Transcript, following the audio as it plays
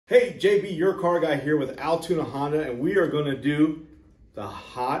Hey, JB, your car guy here with Altoona Honda, and we are going to do the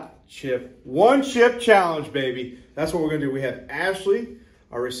hot chip, one chip challenge, baby. That's what we're going to do. We have Ashley,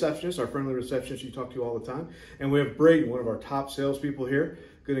 our receptionist, our friendly receptionist you talk to all the time, and we have Brayton, one of our top salespeople here,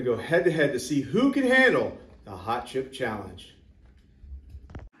 going to go head to head to see who can handle the hot chip challenge.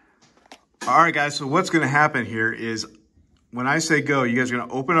 All right, guys, so what's going to happen here is when I say go, you guys are going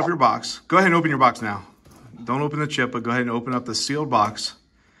to open up your box. Go ahead and open your box now. Don't open the chip, but go ahead and open up the sealed box.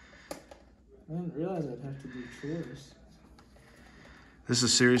 I didn't realize I'd have to do chores. This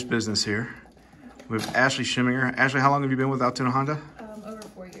is serious business here. We have Ashley Schimminger. Ashley, how long have you been with Altoona Honda? Over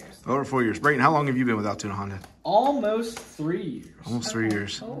 4 years. Over 4 years. Brayton, how long have you been with Altoona Honda? Almost 3 years. Almost 3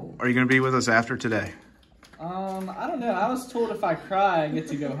 years. Oh. Are you going to be with us after today? I don't know. I was told if I cry, I get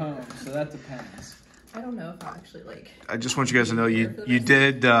to go home, so that depends. I don't know if I'm actually like... I just want you guys to know you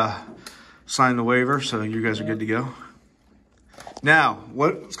did sign the waiver, so you guys are good to go. Now,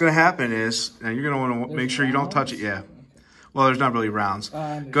 what's going to happen is, now you're going to want to make sure you don't touch it. Yeah. Well, there's not really rounds. Go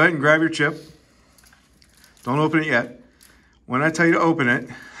ahead and grab your chip. Don't open it yet. When I tell you to open it,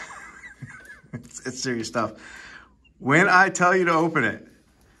 it's serious stuff. When I tell you to open it,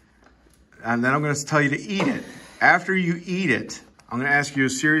 and then I'm going to tell you to eat it. After you eat it, I'm going to ask you a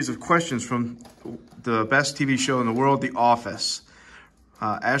series of questions from the best TV show in the world, The Office.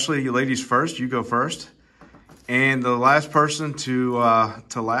 Ashley, you ladies first. You go first. And the last person to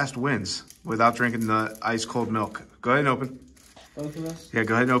last wins without drinking the ice cold milk. Go ahead and open. Both of us? Yeah,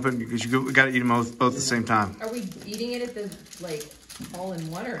 go ahead and open because you got to eat them both at the same time. Are we eating it at the, like, all in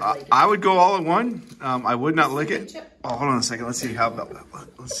one or like... I would go all in one. I would not lick it. Chip? Oh, hold on a second. Let's see how about...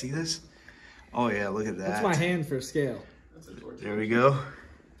 Let's see this. Oh, yeah, look at that. That's my hand for scale. There we go.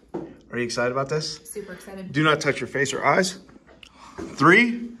 Are you excited about this? Super excited. Do not touch your face or eyes.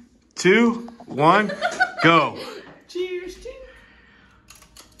 3, 2, 1, go. Cheers, cheers.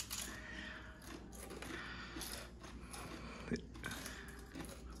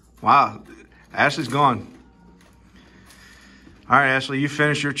 Wow, Ashley's gone. All right, Ashley, you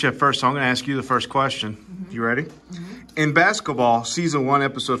finished your chip first, so I'm going to ask you the first question. You ready? In basketball, Season 1,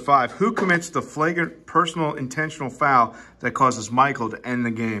 Episode 5, who commits the flagrant personal intentional foul that causes Michael to end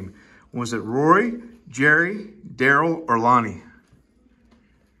the game? Was it Rory, Jerry, Daryl, or Lonnie?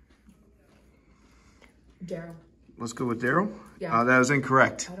 Daryl. Let's go with Daryl. Yeah. That is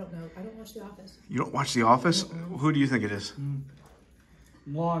incorrect. I don't know. I don't watch The Office. You don't watch The Office? Who do you think it is?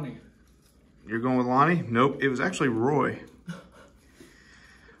 Lonnie. You're going with Lonnie? Nope, it was actually Roy.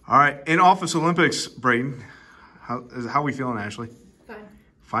 All right, in Office Olympics, Brayton, how are we feeling, Ashley? Fine.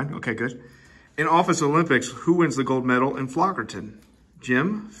 Fine? Okay, good. In Office Olympics, who wins the gold medal in Flockerton?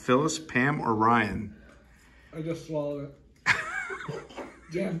 Jim, Phyllis, Pam, or Ryan? I just swallowed it.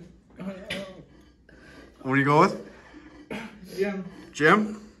 Jim. What do you go with? Jim.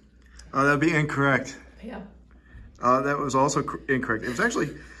 Jim? That'd be incorrect. Yeah. That was also incorrect. It was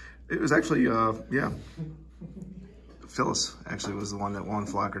actually, yeah. Phyllis actually was the one that won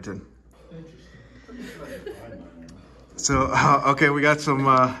Flockerton. So, okay, we got some,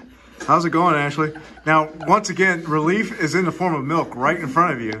 how's it going, Ashley? Now, once again, relief is in the form of milk right in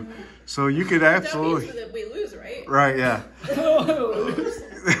front of you. So you could absolutely... That means that we lose, right? Right, yeah.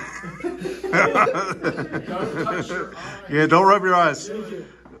 Yeah, don't rub your eyes.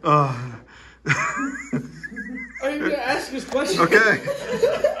 Are you going to ask this question? Okay.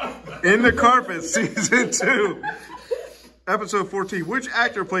 In the Carpet, Season 2, Episode 14. Which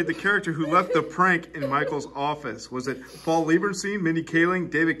actor played the character who left the prank in Michael's office? Was it Paul Lieberstein, Mindy Kaling,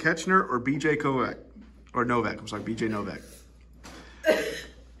 David Koechner, or BJ Kovac? Or Novak, I'm sorry, BJ Novak.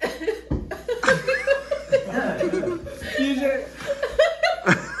 BJ.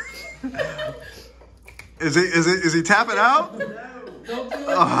 Is he tapping out? No. Don't do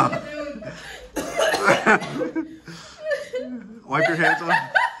it. Wipe your hands off.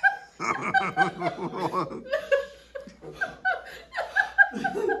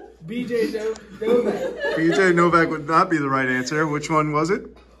 BJ Novak. BJ Novak would not be the right answer. Which one was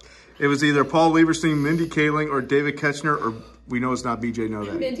it? It was either Paul Lieberstein, Mindy Kaling, or David Koechner, or we know it's not BJ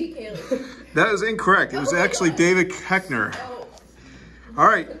Novak. Mindy Kaling. That is incorrect. It was actually David Koechner. Oh. All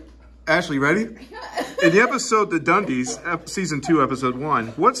right. Ashley, ready? In the episode The Dundies, Season 2, Episode 1,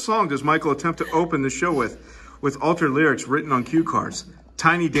 what song does Michael attempt to open the show with altered lyrics written on cue cards?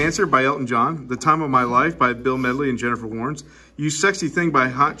 Tiny Dancer by Elton John, The Time of My Life by Bill Medley and Jennifer Warnes, You Sexy Thing by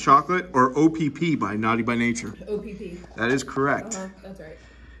Hot Chocolate, or OPP by Naughty by Nature? OPP. That is correct. That's right.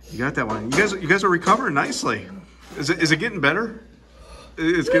 You got that one. You guys are recovering nicely. Is it getting better?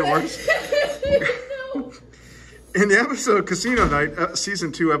 It's getting worse? No. In the episode Casino Night,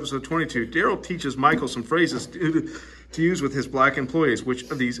 Season 2, Episode 22, Daryl teaches Michael some phrases to use with his black employees. Which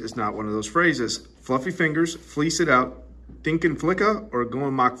of these is not one of those phrases? Fluffy fingers, fleece it out, dinkin' flicka, or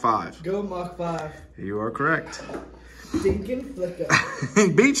going Mach 5? Go Mach 5. You are correct. Dinkin' flicka.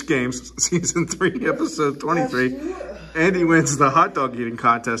 In Beach Games, season 3, episode 23, Andy wins the hot dog eating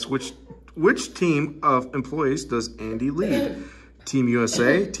contest. Which team of employees does Andy lead? Team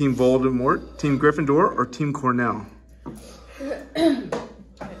USA, Team Voldemort, Team Gryffindor, or Team Cornell? I don't know.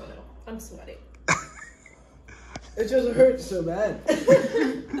 I'm sweating. It just hurts so bad.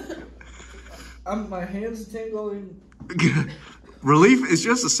 My hands tingling. Relief is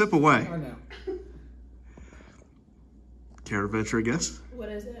just a sip away. I know. Care to venture a guess? What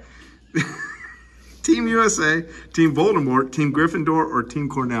is it? Team USA, Team Voldemort, Team Gryffindor, or Team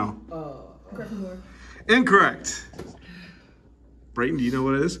Cornell? Gryffindor. Incorrect. Brayton, do you know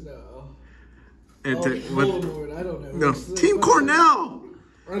what it is? No. And Voldemort, I don't know. No, Team Cornell.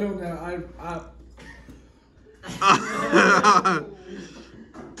 I don't know.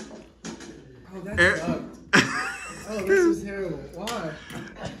 Oh, that sucked. Oh, this is terrible. Why?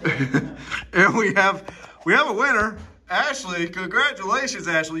 And we have a winner. Ashley, congratulations,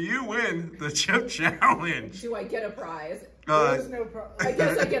 Ashley. You win the chip challenge. Do I get a prize? There's no problem. I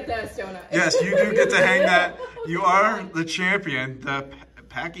guess I get this, don't I? Yes, you do get to hang that. You are the champion, the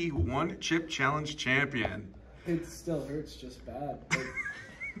Packy One Chip Challenge champion. It still hurts just bad.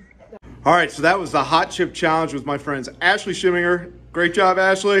 All right, so that was the Hot Chip Challenge with my friends Ashley Schimminger. Great job,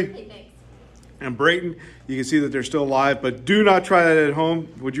 Ashley. Hey, thanks. And Brayton. You can see that they're still alive, but do not try that at home.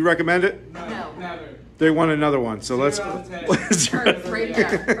 Would you recommend it? No. Never. They want another one, so let's Hurts right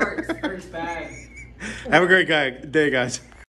there. Hurts. Hurts bad. have a great day, guys.